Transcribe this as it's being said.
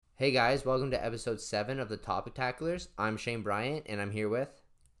Hey guys, welcome to episode 7 of the Topic Tacklers. I'm Shane Bryant and I'm here with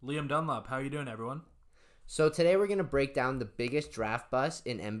Liam Dunlop. How you doing, everyone? So today we're going to break down the biggest draft bust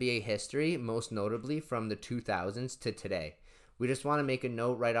in NBA history, most notably from the 2000s to today. We just want to make a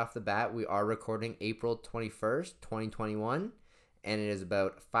note right off the bat. We are recording April 21st, 2021, and it is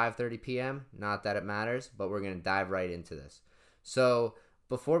about 5:30 p.m. Not that it matters, but we're going to dive right into this. So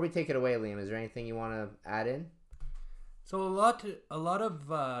before we take it away, Liam, is there anything you want to add in? So a lot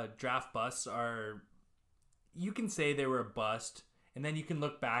of draft busts are, you can say they were a bust, and then you can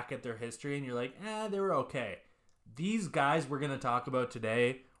look back at their history and you're like, they were okay. These guys we're going to talk about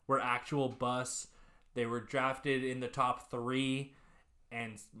today were actual busts. They were drafted in the top 3,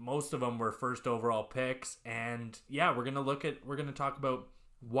 and most of them were first overall picks. And yeah, we're going to talk about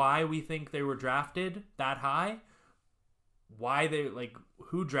why we think they were drafted that high, why they, like,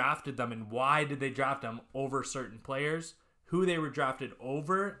 who drafted them and why did they draft them over certain players, who they were drafted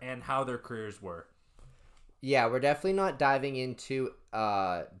over, and how their careers were. Yeah, we're definitely not diving into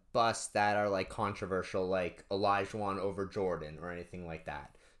busts that are like controversial, like Olajuwon over Jordan or anything like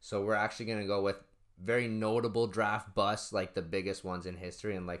that. So we're actually going to go with very notable draft busts, like the biggest ones in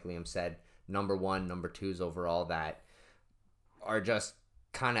history, and like Liam said, number 1, number 2s overall that are just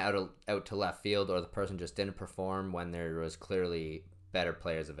kind of out to left field, or the person just didn't perform when there was clearly better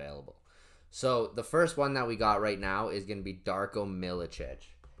players available. So the first one that we got right now is going to be Darko Milicic.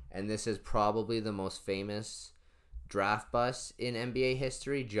 And this is probably the most famous draft bust in NBA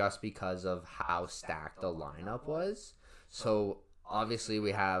history just because of how stacked the lineup was. So obviously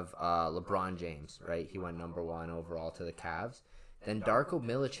we have LeBron James, right? He went number 1 overall to the Cavs. Then Darko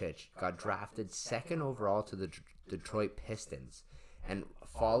Milicic got drafted 2nd overall to the Detroit Pistons. And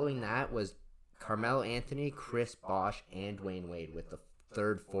following that was Carmelo Anthony, Chris Bosh, and Dwayne Wade with the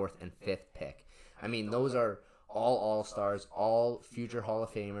 3rd, 4th, and 5th pick. I mean, those are all All-Stars, all future Hall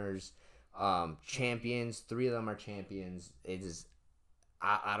of Famers, champions. 3 of them are champions. It is,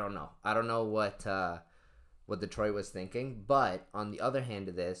 I don't know. I don't know what Detroit was thinking. But on the other hand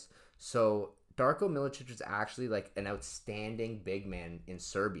of this, so Darko Milicic was actually like an outstanding big man in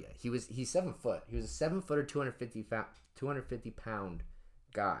Serbia. He's 7 foot. He was a 7-footer, 250 pound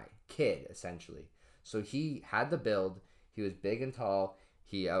kid essentially. So he had the build. He was big and tall.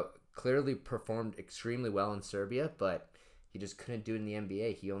 He clearly performed extremely well in Serbia, but he just couldn't do it in the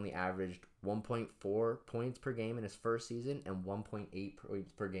NBA. He only averaged 1.4 points per game in his first season and 1.8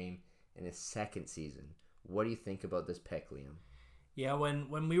 points per game in his second season. What do you think about this pick, Liam? Yeah,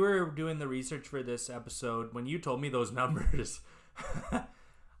 when we were doing the research for this episode, when you told me those numbers,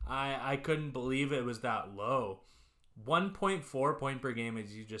 I couldn't believe it was that low. 1.4 point per game,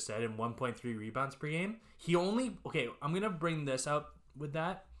 as you just said, and 1.3 rebounds per game. I'm going to bring this up with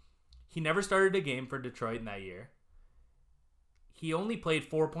that. He never started a game for Detroit in that year. He only played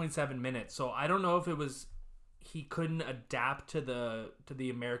 4.7 minutes, so I don't know if it was he couldn't adapt to the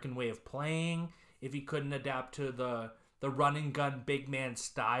American way of playing, if he couldn't adapt to the run and gun big man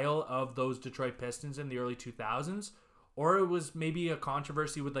style of those Detroit Pistons in the early 2000s, or it was maybe a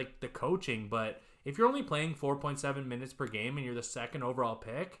controversy with like the coaching. But if you're only playing 4.7 minutes per game and you're the 2nd overall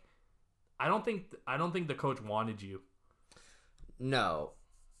pick, I don't think the coach wanted you. No.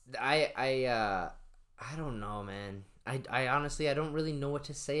 I don't know, man. I honestly, I don't really know what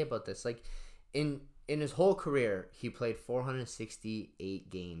to say about this. Like, in his whole career, he played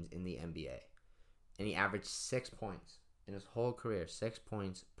 468 games in the NBA, and he averaged 6 points in his whole career, 6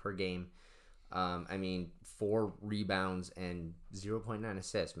 points per game. 4 rebounds and 0.9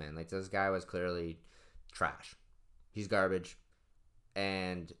 assists, man. Like, this guy was clearly trash. He's garbage,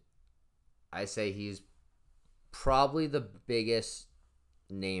 and I say he's probably the biggest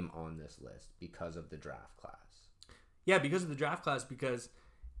name on this list because of the draft class. Yeah, because of the draft class. Because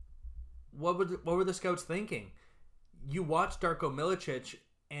what were the scouts thinking? You watch Darko Milicic,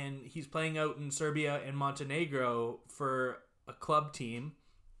 and he's playing out in Serbia and Montenegro for a club team,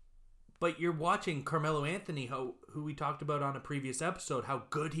 but you're watching Carmelo Anthony, who we talked about on a previous episode, how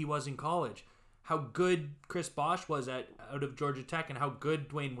good he was in college, how good Chris Bosh was out of Georgia Tech, and how good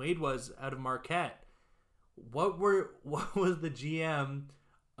Dwayne Wade was out of Marquette. What was the GM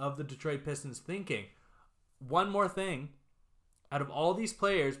of the Detroit Pistons thinking? One more thing. Out of all these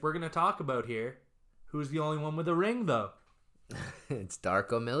players we're going to talk about here, who's the only one with a ring, though? It's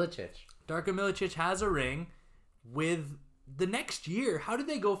Darko Milicic. Darko Milicic has a ring with the next year. How did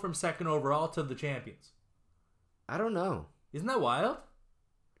they go from 2nd overall to the champions? I don't know. Isn't that wild?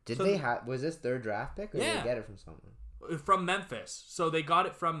 Was this their draft pick, or did they get it from someone? From Memphis. So they got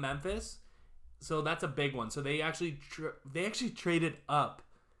it from Memphis. So that's a big one. So they actually traded up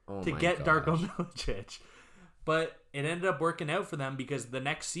to get Darko Milicic. But it ended up working out for them because the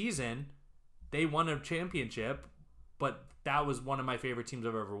next season they won a championship, but that was one of my favorite teams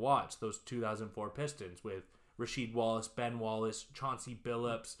I've ever watched, those 2004 Pistons with Rasheed Wallace, Ben Wallace, Chauncey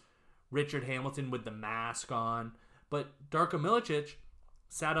Billups, Richard Hamilton with the mask on. But Darko Milicic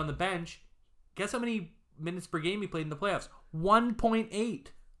sat on the bench. Guess how many minutes per game he played in the playoffs? 1.8.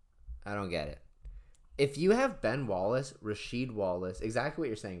 I don't get it. If you have Ben Wallace, Rasheed Wallace, exactly what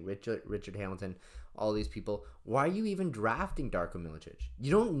you're saying, Richard Hamilton, all these people, why are you even drafting Darko Milicic?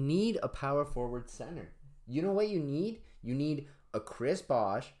 You don't need a power forward center. You know what you need? You need a Chris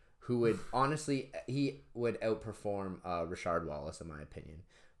Bosh who would, honestly, he would outperform Rashard Wallace, in my opinion.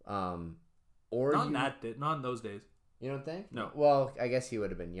 Not in those days. You don't think? No. Well, I guess he would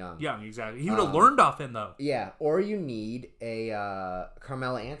have been young. Young, exactly. He would have learned off him, though. Yeah, or you need a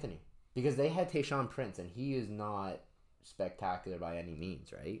Carmelo Anthony. Because they had Tayshaun Prince, and he is not spectacular by any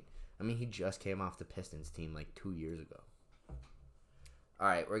means, right? I mean, he just came off the Pistons team like 2 years ago. All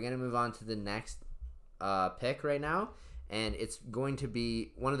right, we're going to move on to the next pick right now. And it's going to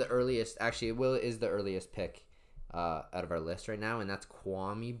be one of the earliest, actually, it is the earliest pick out of our list right now, and that's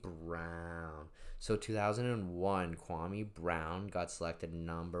Kwame Brown. So 2001, Kwame Brown got selected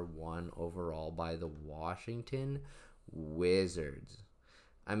number 1 overall by the Washington Wizards.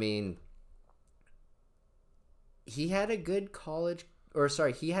 I mean, he had a good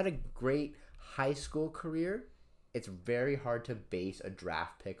he had a great high school career. It's very hard to base a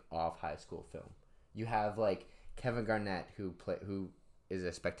draft pick off high school film. You have like Kevin Garnett, who is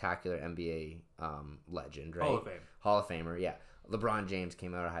a spectacular NBA legend, right? Hall of Famer, yeah. LeBron James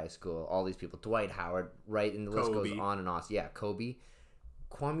came out of high school. All these people, Dwight Howard, right? And the list goes on and on. Yeah, Kobe.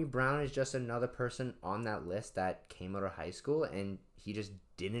 Kwame Brown is just another person on that list that came out of high school, and he just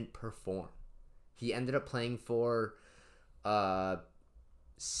didn't perform. He ended up playing for 7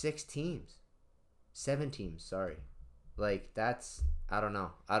 teams, sorry. Like, that's, I don't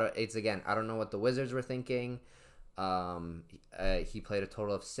know. I don't know what the Wizards were thinking. He played a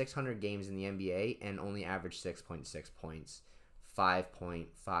total of 600 games in the NBA and only averaged 6.6 points,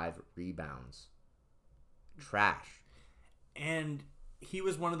 5.5 rebounds. Trash. And he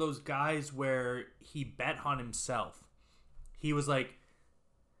was one of those guys where he bet on himself. He was like,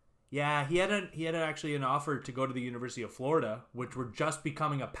 yeah, he had actually an offer to go to the University of Florida, which were just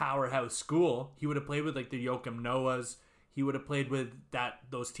becoming a powerhouse school. He would have played with like the Joakim Noahs. He would have played with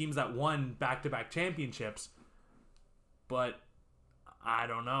those teams that won back-to-back championships. But I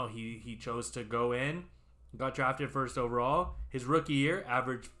don't know. He chose to go in, got drafted first overall. His rookie year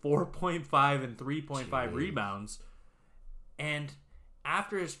averaged 4.5 and 3.5 rebounds. And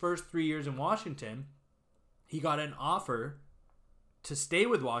after his first 3 years in Washington, he got an offer to stay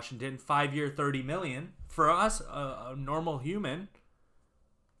with Washington, 5-year, $30 million. For us, a normal human,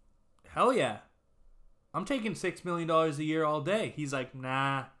 hell yeah. I'm taking $6 million a year all day. He's like,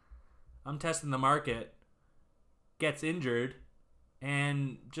 nah, I'm testing the market. Gets injured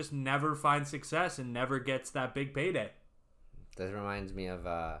and just never finds success and never gets that big payday. That reminds me of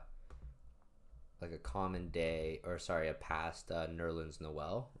like a past Nerlens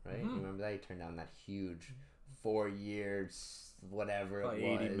Noel, right? Mm-hmm. You remember that? He turned down that huge 4 years, whatever like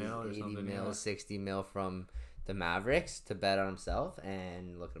it was, 80 mil or something, 60 mil from the Mavericks to bet on himself,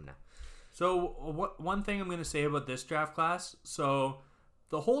 and look at him now. So one thing I'm going to say about this draft class, so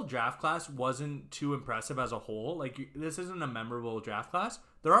the whole draft class wasn't too impressive as a whole. Like, this isn't a memorable draft class.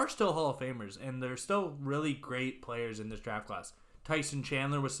 There are still Hall of Famers, and there's still really great players in this draft class. Tyson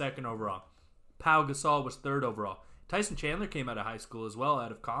Chandler was 2nd overall. Pau Gasol was 3rd overall. Tyson Chandler came out of high school as well,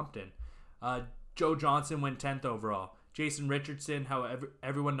 out of Compton. Joe Johnson went 10th overall. Jason Richardson, however,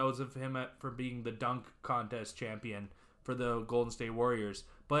 everyone knows of him for being the dunk contest champion for the Golden State Warriors.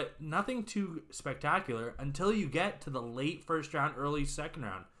 But nothing too spectacular until you get to the late first round, early second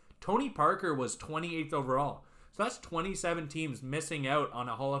round. Tony Parker was 28th overall. So that's 27 teams missing out on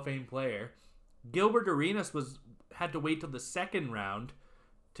a Hall of Fame player. Gilbert Arenas had to wait till the second round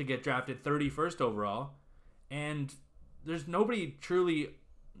to get drafted 31st overall. And there's nobody truly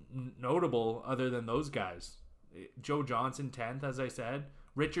notable other than those guys. Joe Johnson, 10th, as I said.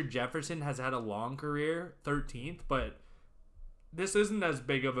 Richard Jefferson has had a long career, 13th, but this isn't as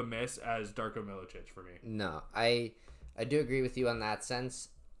big of a miss as Darko Milicic for me. No, I do agree with you on that sense.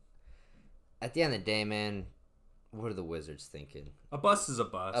 At the end of the day, man, what are the Wizards thinking? A bust is a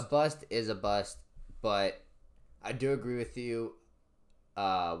bust. A bust is a bust, but I do agree with you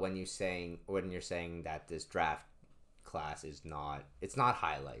when you're saying that this draft class is not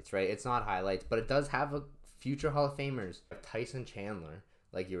highlights, right? It's not highlights, but it does have a future Hall of Famers. Tyson Chandler,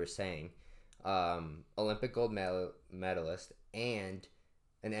 like you were saying, Olympic gold medalist and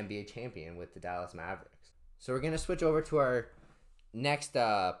an NBA champion with the Dallas Mavericks. So we're gonna switch over to our next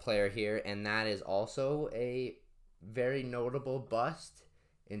player here, and that is also a very notable bust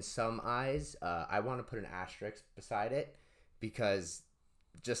in some eyes. I want to put an asterisk beside it because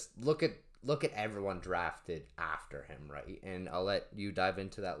just look at everyone drafted after him, right? And I'll let you dive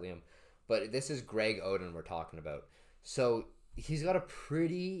into that, Liam. But this is Greg Oden we're talking about. So he's got a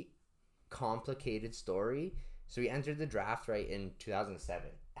pretty complicated story. So he entered the draft right in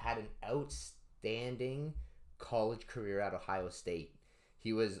 2007. Had an outstanding college career at Ohio State.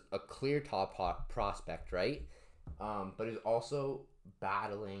 He was a clear top prospect, right? But he's also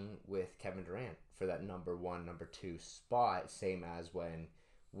battling with Kevin Durant for that number 1, number 2 spot, same as when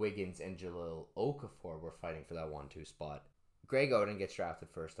Wiggins and Jahlil Okafor were fighting for that 1-2 spot. Greg Oden gets drafted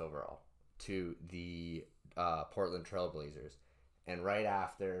first overall to the Portland Trailblazers, and right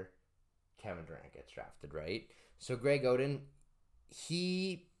after, Kevin Durant gets drafted, right? So Greg Oden,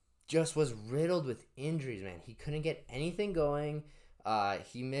 he just was riddled with injuries, man. He couldn't get anything going.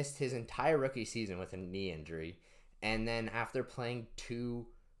 He missed his entire rookie season with a knee injury. And then after playing 2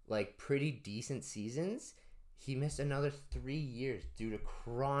 pretty decent seasons, he missed another 3 years due to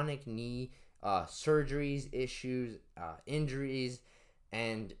chronic knee surgeries, issues, injuries,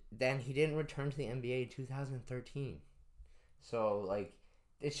 and then he didn't return to the NBA in 2013. So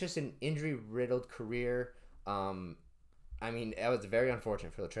it's just an injury-riddled career. I mean, it was very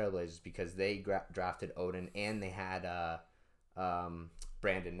unfortunate for the Trailblazers because they drafted Oden and they had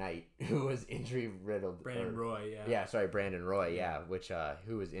Brandon Knight, who was injury riddled. Brandon Roy, yeah. Yeah, sorry, Brandon Roy, yeah, which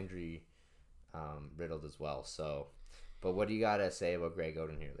who was injury riddled as well. So, but what do you gotta say about Greg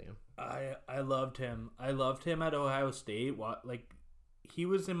Oden here, Liam? I loved him. I loved him at Ohio State. He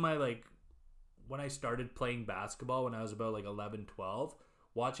was in my when I started playing basketball when I was about 11, 12.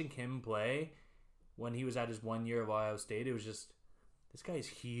 Watching him play when he was at his 1 year of Ohio State, it was just, this guy's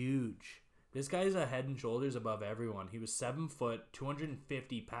huge. This guy's a head and shoulders above everyone. He was 7 foot,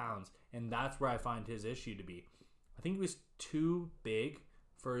 250 pounds, and that's where I find his issue to be. I think he was too big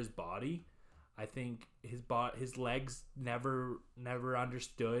for his body. I think his legs never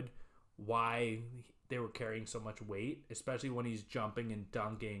understood why they were carrying so much weight, especially when he's jumping and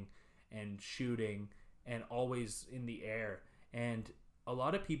dunking and shooting and always in the air. And a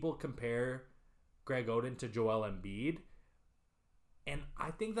lot of people compare Greg Oden to Joel Embiid. And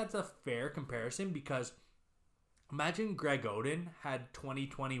I think that's a fair comparison because imagine Greg Oden had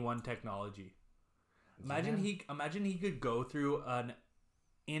 2021 technology. Imagine he could go through an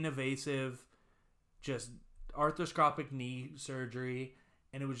invasive, just arthroscopic knee surgery,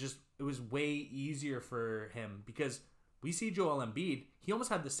 and it was way easier for him because we see Joel Embiid. He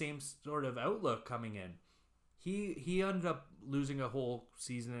almost had the same sort of outlook coming in. He ended up losing a whole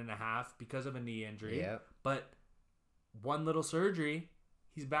season and a half because of a knee injury. Yeah. But one little surgery,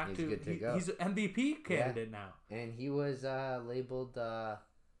 he's back he's good to go. He's an MVP candidate now. And he was labeled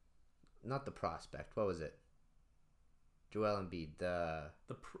not the prospect. What was it? Joel Embiid, the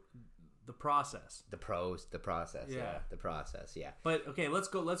process. The process. Yeah. The process, yeah. But okay, let's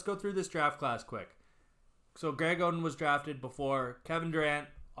go through this draft class quick. So Greg Oden was drafted before Kevin Durant,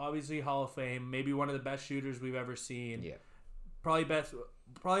 obviously Hall of Fame, maybe one of the best shooters we've ever seen. Yeah. Probably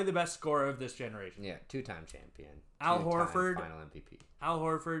the best scorer of this generation. Yeah, 2-time champion. Al Horford, final MVP. Al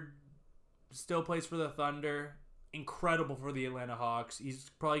Horford still plays for the Thunder. Incredible for the Atlanta Hawks. He's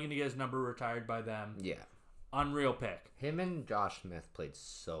probably going to get his number retired by them. Yeah. Unreal pick. Him and Josh Smith played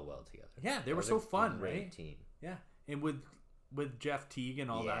so well together. Yeah, they were so fun, great right? Team. Yeah, and with Jeff Teague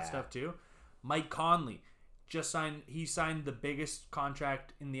and all that stuff too. Mike Conley he signed the biggest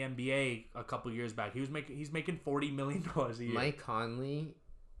contract in the NBA a couple years back. He's making $40 million a year. Mike Conley,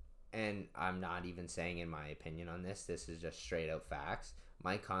 and I'm not even saying in my opinion on this. This is just straight out facts.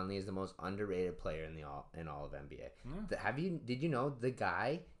 Mike Conley is the most underrated player in all of NBA. Yeah. Did you know the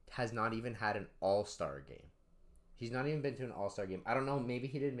guy has not even had an All-Star game? He's not even been to an All-Star game. I don't know. Maybe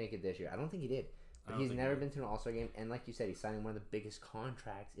he did make it this year. I don't think he did. But he's never been to an All-Star game. And like you said, he's signing one of the biggest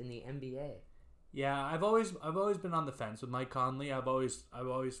contracts in the NBA. Yeah, I've always been on the fence with Mike Conley. I've always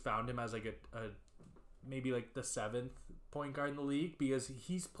found him as a maybe the 7th point guard in the league because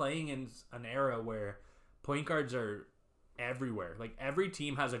he's playing in an era where point guards are everywhere. Every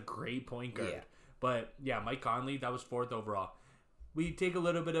team has a great point guard. Yeah. But yeah, Mike Conley, that was 4th overall. We take a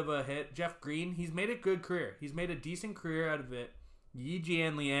little bit of a hit. Jeff Green, he's made a good career. He's made a decent career out of it. Yi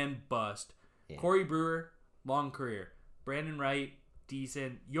Jianlian, bust. Yeah. Corey Brewer, long career. Brandon Wright,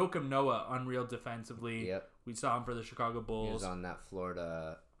 decent. Joakim Noah, unreal defensively. Yep. We saw him for the Chicago Bulls. He was on that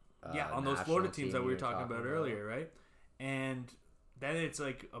Florida on those Florida teams that we were talking about earlier, right? And then it's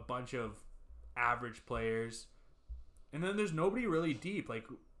a bunch of average players. And then there's nobody really deep.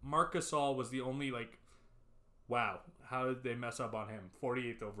 Marc Gasol was the only wow, how did they mess up on him?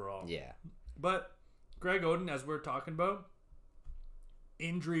 48th overall. Yeah. But Greg Oden, as we're talking about,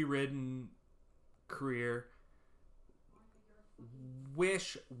 injury-ridden career.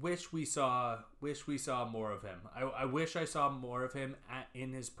 Wish we saw more of him. I wish I saw more of him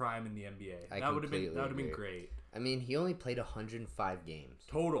in his prime in the NBA. That would have been great. I mean, he only played 105 games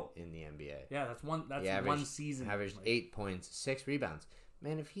total in the NBA. Yeah, that's one season. Averaged 8 points, 6 rebounds.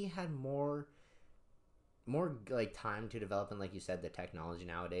 Man, if he had more like time to develop, and like you said, the technology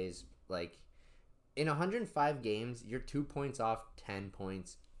nowadays, like in 105 games, you're 2 points off 10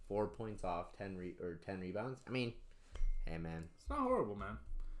 points, 4 points off 10 rebounds. I mean, hey man, it's not horrible, man.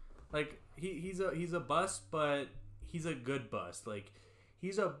 Like he's a bust, but he's a good bust. Like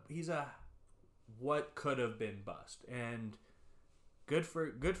he's a what could have been bust, and good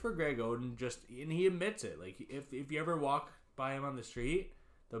for Greg Oden. And he admits it. Like if you ever walk by him on the street,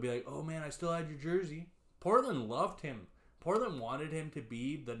 they'll be like, "Oh man, I still had your jersey." Portland loved him. Portland wanted him to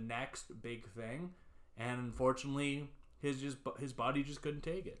be the next big thing, and unfortunately, his body just couldn't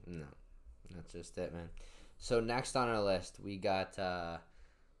take it. No, that's just it, man. So next on our list, we got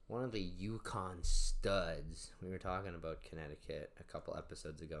one of the UConn studs. We were talking about Connecticut a couple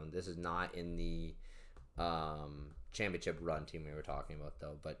episodes ago, and this is not in the championship run team we were talking about,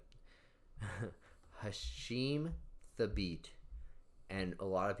 though. But Hasheem Thabeet, and a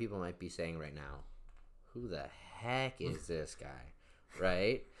lot of people might be saying right now, who the heck is this guy,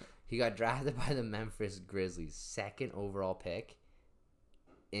 right? He got drafted by the Memphis Grizzlies, 2nd overall pick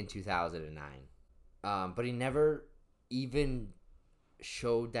in 2009. But he never even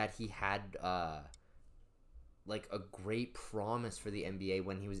showed that he had like a great promise for the NBA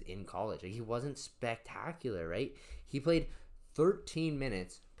when he was in college. Like, he wasn't spectacular, right? He played 13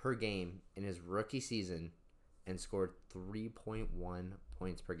 minutes per game in his rookie season and scored 3.1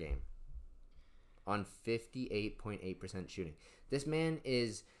 points per game on 58.8% shooting. This man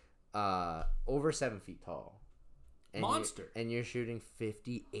is over 7 feet tall. And monster. You're shooting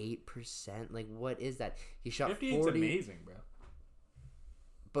 58%. Like, what is that? He shot 58's 40. Amazing, bro.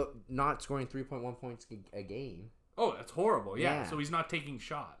 But not scoring 3.1 points a game. Oh, that's horrible. Yeah. So he's not taking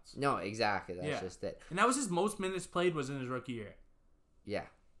shots. No, exactly. That's just it. And that was his most minutes played was in his rookie year. Yeah.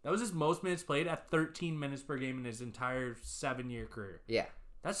 That was his most minutes played at 13 minutes per game in his entire 7-year career. Yeah.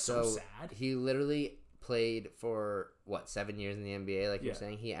 That's so sad. He literally played for, 7 years in the NBA, like you're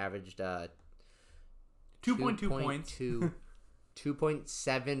saying? He averaged 2.2 points.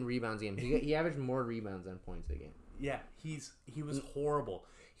 2.7 rebounds a game. He averaged more rebounds than points a game. Yeah, he was horrible.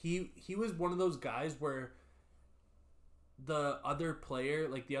 He was one of those guys where the other player,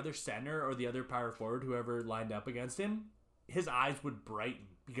 like the other center or the other power forward, whoever lined up against him, his eyes would brighten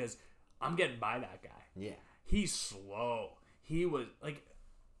because I'm getting by that guy. Yeah. He's slow. He was like,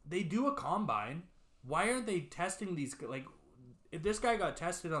 they do a combine. Why aren't they testing these? Like, if this guy got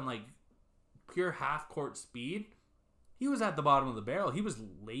tested on like pure half court speed, he was at the bottom of the barrel. He was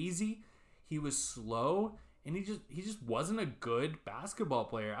lazy. He was slow. And he just wasn't a good basketball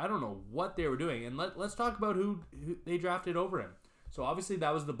player. I don't know what they were doing. And let's talk about who they drafted over him. So obviously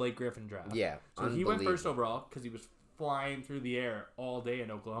that was the Blake Griffin draft. Yeah. So he went first overall because he was flying through the air all day in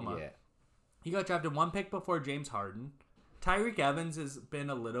Oklahoma. Yeah. He got drafted 1 pick before James Harden. Tyreek Evans has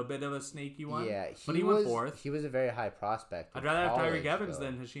been a little bit of a snaky one. Yeah. But he went 4th. He was a very high prospect. I'd rather have Tyreek Evans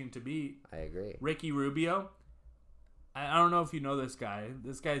than Hasheem Thabeet. I agree. Ricky Rubio. I don't know if you know this guy.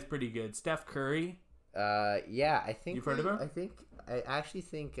 This guy's pretty good. Steph Curry. Yeah, I think you've heard of him. I actually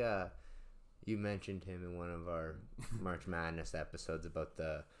think you mentioned him in one of our March Madness episodes about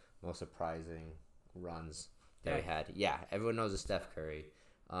the most surprising runs that we had. Yeah, everyone knows of Steph Curry.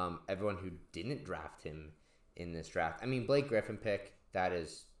 Everyone who didn't draft him in this draft. I mean, Blake Griffin pick, that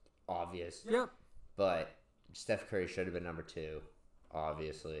is obvious. Yep. But Steph Curry should have been number 2,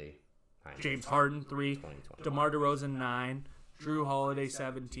 obviously. James Harden 3, DeMar DeRozan 9, Drew Holiday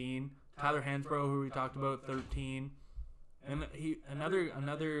 17. Tyler Hansbrough, who we talked about, 13, and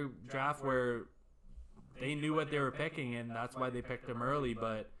another draft where they knew what they were picking, and that's why they picked him early.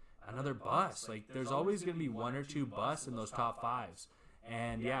 But another bust. Like, there's always going to be 1 or 2 busts in those top 5s,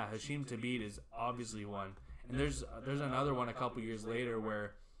 and yeah, Hasheem Thabeet is obviously one. And there's another one a couple years later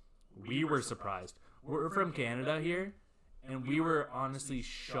where we were surprised. We're from Canada here, and we were honestly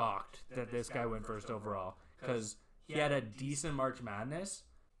shocked that this guy went first overall because he had a decent March Madness.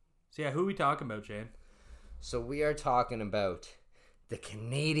 So yeah, who are we talking about, Shane? So we are talking about the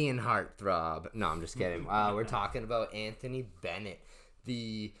Canadian heartthrob. No, I'm just kidding. We're talking about Anthony Bennett,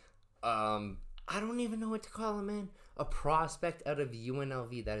 the I don't even know what to call him, man. A prospect out of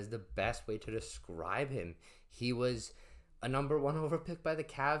UNLV. That is the best way to describe him. He was a number 1 over pick by the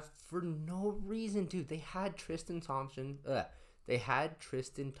Cavs for no reason, dude. They had Tristan Thompson. Who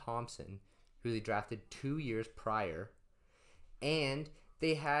they drafted 2 years prior, and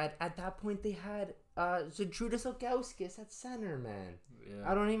they had at that point Zydrunas Ilgauskas at center, man. Yeah.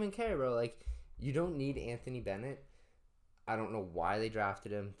 I don't even care, bro. Like, you don't need Anthony Bennett. I don't know why they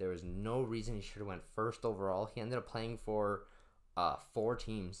drafted him. There was no reason he should have went first overall. He ended up playing for 4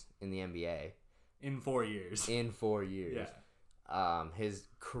 teams in the NBA in 4 years. Yeah. His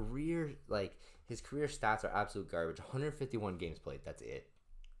career stats are absolute garbage. 151 games played. That's it.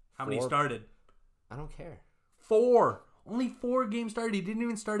 How many started? I don't care. 4. Only 4 games started. He didn't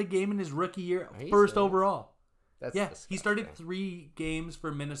even start a game in his rookie year. First overall. That's disgusting. He started 3 games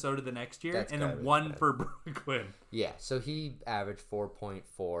for Minnesota the next year, and then 1 for Brooklyn. Yeah, so he averaged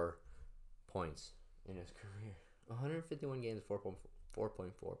 4.4 points in his career. 151 games,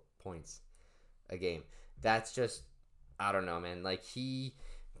 4.4 points a game. That's just, I don't know, man. Like, he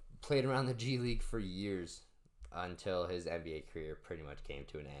played around the G League for years until his NBA career pretty much came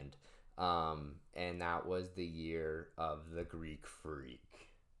to an end. And that was the year of the Greek Freak.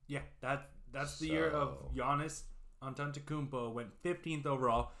 Yeah, that's the year of Giannis Antetokounmpo, went 15th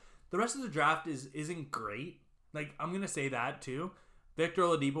overall. The rest of the draft isn't great. Like, I'm going to say that too. Victor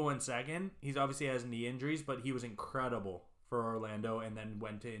Oladipo went 2nd. He's obviously has knee injuries, but he was incredible for Orlando and then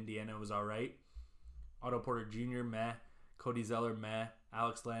went to Indiana. It was all right. Otto Porter Jr., meh. Cody Zeller, meh.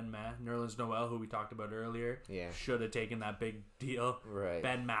 Alex Len, meh. Nerlens Noel, who we talked about earlier, should have taken that big deal. Right.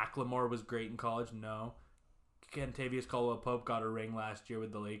 Ben McLemore was great in college, no. Kentavious Caldwell-Pope got a ring last year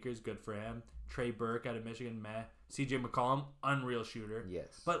with the Lakers, good for him. Trey Burke out of Michigan, meh. CJ McCollum, unreal shooter.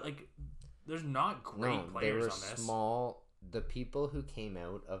 Yes. But, like, there's not great players on this. They were small. The people who came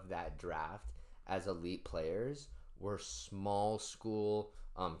out of that draft as elite players were small school,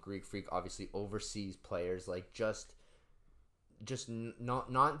 Greek Freak, obviously overseas players, like just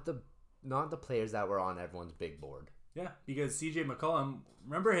not the players that were on everyone's big board. Yeah, because CJ McCollum,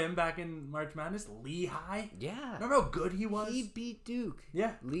 remember him back in March Madness? Lehigh? Yeah. Remember how good he was? He beat Duke.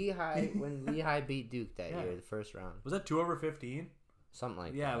 Yeah. Lehigh, when Lehigh beat Duke that year, the first round. Was that 2 over 15? Something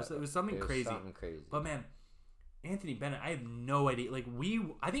like that. Yeah, it was something crazy. Something crazy. But man, Anthony Bennett, I have no idea. Like,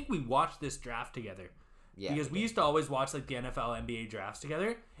 I think we watched this draft together. Yeah. Because we used to always watch, like, the NFL, NBA drafts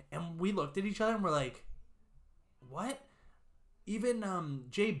together, and we looked at each other and we're like, what? Even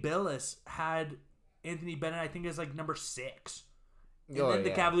Jay Billis had Anthony Bennett, I think, as like number 6. And then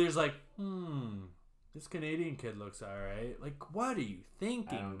the Cavaliers like, this Canadian kid looks all right. Like, what are you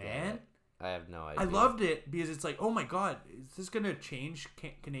thinking, man? I have no idea. I loved it because it's like, oh my God, is this going to change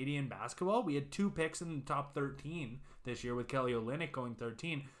Canadian basketball? We had 2 picks in the top 13 this year with Kelly Olynyk going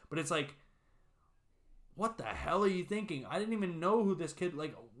 13. But it's like, what the hell are you thinking? I didn't even know who this kid,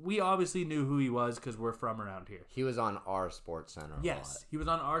 like, we obviously knew who he was because we're from around here. He was on our Sports Center a lot. Yes, he was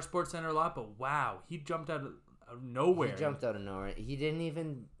on our Sports Center a lot, but wow, he jumped out of nowhere. He didn't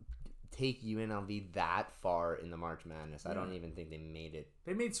even take UNLV that far in the March Madness. I don't even think they made it.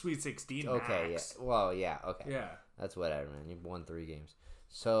 They made Sweet 16 Okay, max. Yeah. Well, yeah, okay. Yeah. That's whatever, man. You won 3 games.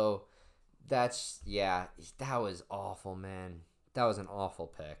 So, that was awful, man. That was an awful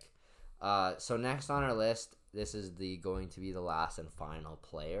pick. So next on our list, this is going to be the last and final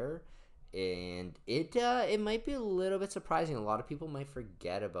player, and it might be a little bit surprising. A lot of people might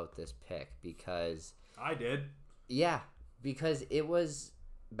forget about this pick because I did. Yeah, because it was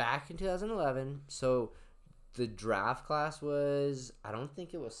back in 2011. So the draft class was, I don't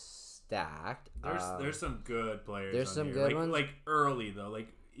think it was stacked. There's some good players. There's some good ones, like early though, like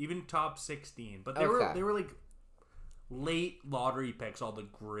even top 16. But they were like late lottery picks, all the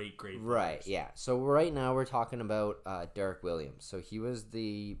great players. Right, yeah. So right now we're talking about Derek Williams. So he was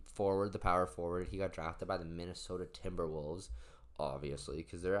the power forward. He got drafted by the Minnesota Timberwolves, obviously,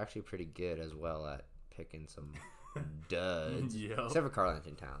 because they're actually pretty good as well at picking some duds. Yep. Except for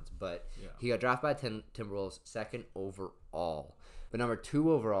Karl-Anthony Towns. But he got drafted by Timberwolves 2nd overall. But number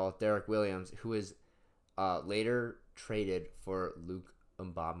 2 overall, Derek Williams, who is later traded for Luke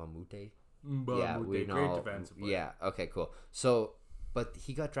Mbamute. Yeah, we know. Great defensive player. Yeah, okay, cool. So, but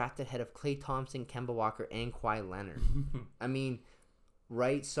he got drafted ahead of Klay Thompson, Kemba Walker, and Kawhi Leonard. I mean,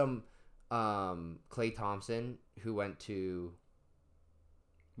 right? Some Klay Thompson, who went to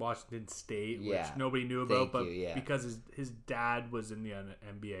Washington State, which nobody knew about, because his dad was in the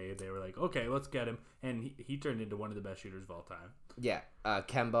NBA, they were like, okay, let's get him, and he turned into one of the best shooters of all time. Yeah,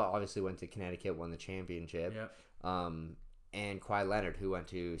 Kemba obviously went to Connecticut, won the championship. Yeah. And Kawhi Leonard, who went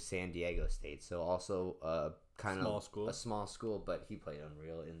to San Diego State, so also a small school, but he played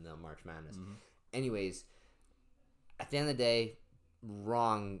unreal in the March Madness. Mm-hmm. Anyways, at the end of the day,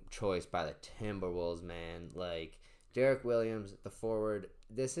 wrong choice by the Timberwolves, man. Like, Derek Williams, the forward,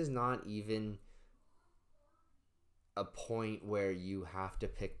 this is not even a point where you have to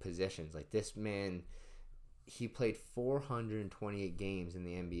pick positions. Like, this man, he played 428 games in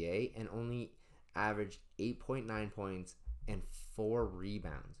the NBA and only averaged 8.9 points and 4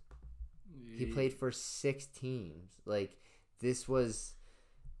 rebounds. He played for 6 teams. Like, this was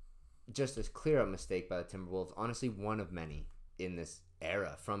just a clear-up mistake by the Timberwolves. Honestly, one of many in this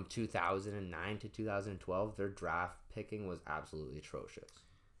era. From 2009 to 2012, their draft picking was absolutely atrocious.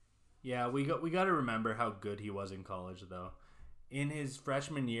 Yeah, we got to remember how good he was in college, though. In his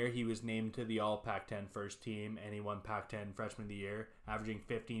freshman year, he was named to the All Pac-10 first team, and he won Pac-10 Freshman of the Year, averaging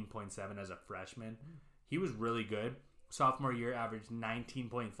 15.7 as a freshman. He was really good. Sophomore year, averaged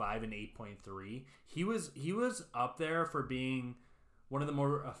 19.5 and 8.3. He was up there for being one of the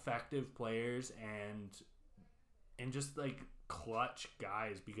more effective players and just like clutch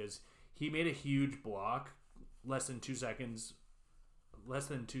guys, because he made a huge block less than 2 seconds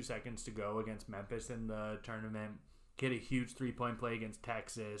to go against Memphis in the tournament. He had a huge 3-point play against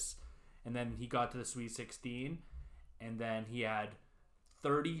Texas, and then he got to the Sweet 16, and then he had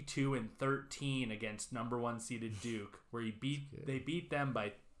 32 and 13 against number 1 seeded Duke, where they beat them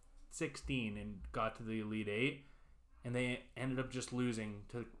by 16 and got to the Elite 8, and they ended up just losing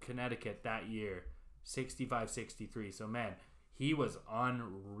to Connecticut that year, 65-63. So man, he was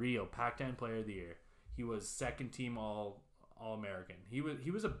unreal. Pac-10 Player of the Year. He was second team All-American. He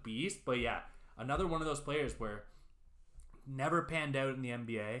was a beast, but yeah, another one of those players where never panned out in the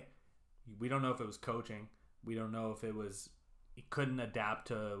NBA. We don't know if it was coaching. We don't know if he couldn't adapt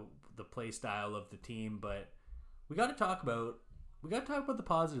to the play style of the team, but we got to talk about the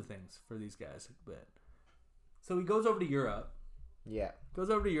positive things for these guys a bit. So he goes over to Europe. Yeah.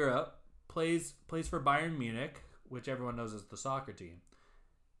 Plays for Bayern Munich, which everyone knows is the soccer team.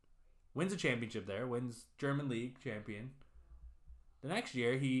 Wins a championship there, wins German League champion. The next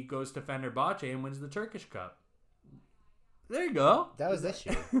year, he goes to Fenerbahce and wins the Turkish Cup. There you go. That was this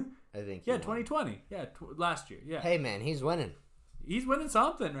year, I think. Yeah, 2020. Yeah, last year. Yeah. Hey, man, he's winning. He's winning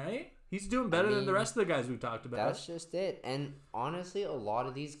something, right? He's doing better than the rest of the guys we've talked about. That's just it. And honestly, a lot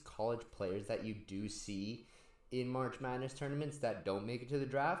of these college players that you do see in March Madness tournaments that don't make it to the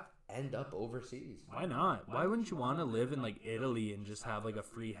draft end up overseas. Why not? Why wouldn't you want to live in like Italy and just have like a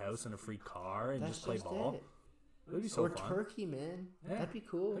free house and a free car and just play ball? It would be so fun. Or Turkey, man. Yeah. That'd be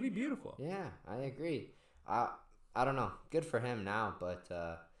cool. That'd be beautiful. Yeah, I agree. I don't know. Good for him now, but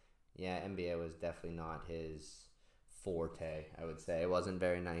yeah, NBA was definitely not his forte, I would say. It wasn't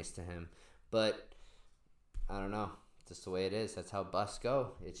very nice to him. But I don't know. Just the way it is. That's how busts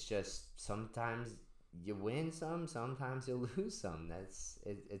go. It's just sometimes you win some, sometimes you lose some.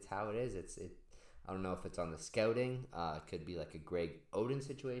 It's how it is. I don't know if it's on the scouting. It could be like a Greg Oden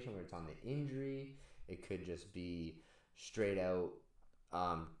situation where it's on the injury. It could just be straight out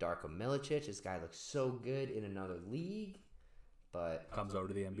Darko Milicic. This guy looks so good in another league, but comes over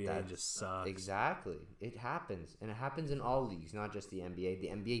to the NBA and just sucks. Exactly. It happens. And it happens in all leagues, not just the NBA. The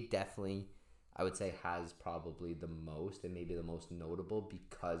NBA definitely, I would say, has probably the most and maybe the most notable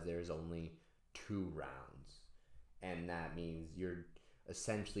because there's only 2 rounds. And that means you're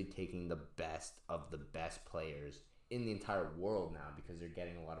essentially taking the best of the best players in the entire world now, because they're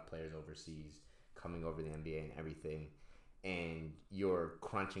getting a lot of players overseas coming over the NBA and everything, and you're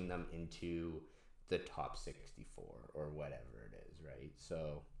crunching them into the top 64 or whatever it is, right?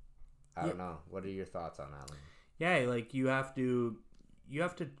 So I don't know. What are your thoughts on that one? Yeah, like you have to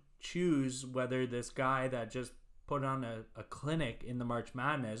choose whether this guy that just put on a clinic in the March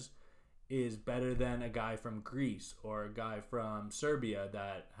Madness is better than a guy from Greece or a guy from Serbia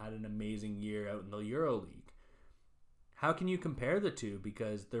that had an amazing year out in the EuroLeague. How can you compare the two?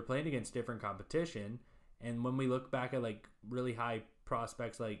 Because they're playing against different competition. And when we look back at like really high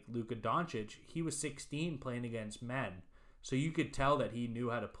prospects like Luka Doncic, he was 16 playing against men. So you could tell that he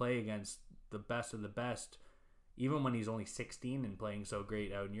knew how to play against the best of the best, even when he's only 16 and playing so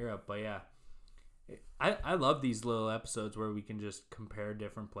great out in Europe. But yeah, I love these little episodes where we can just compare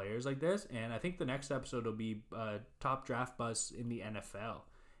different players like this. And I think the next episode will be top draft bus in the NFL,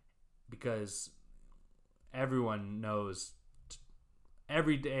 because everyone knows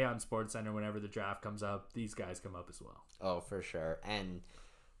every day on SportsCenter, whenever the draft comes up, these guys come up as well. Oh, for sure. And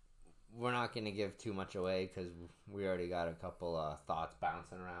we're not going to give too much away because we already got a couple thoughts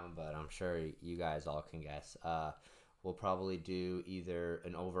bouncing around, but I'm sure you guys all can guess. We'll probably do either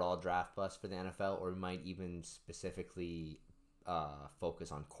an overall draft bust for the NFL, or we might even specifically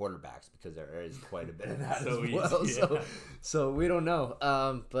focus on quarterbacks, because there is quite a bit of that as well. Yeah. So we don't know.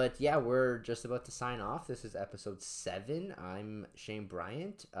 But yeah, we're just about to sign off. This is episode 7. I'm Shane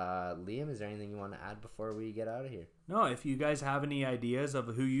Bryant. Liam, is there anything you want to add before we get out of here? No, if you guys have any ideas of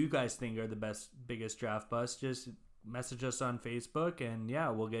who you guys think are the biggest draft busts, just message us on Facebook, and yeah,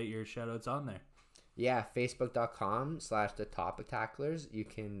 we'll get your shoutouts on there. Yeah, facebook.com/the Topic Tacklers. You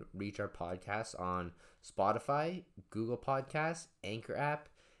can reach our podcast on Spotify, Google Podcasts, Anchor app,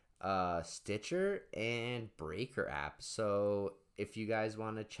 Stitcher, and Breaker app. So if you guys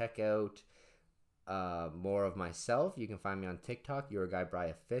want to check out more of myself, you can find me on TikTok, Your Guy Bry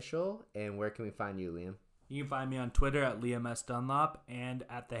Official. And where can we find you, Liam? You can find me on Twitter at Liam S. Dunlop and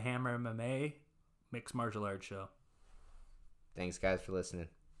at the Hammer MMA Mixed Martial Arts Show. Thanks, guys, for listening.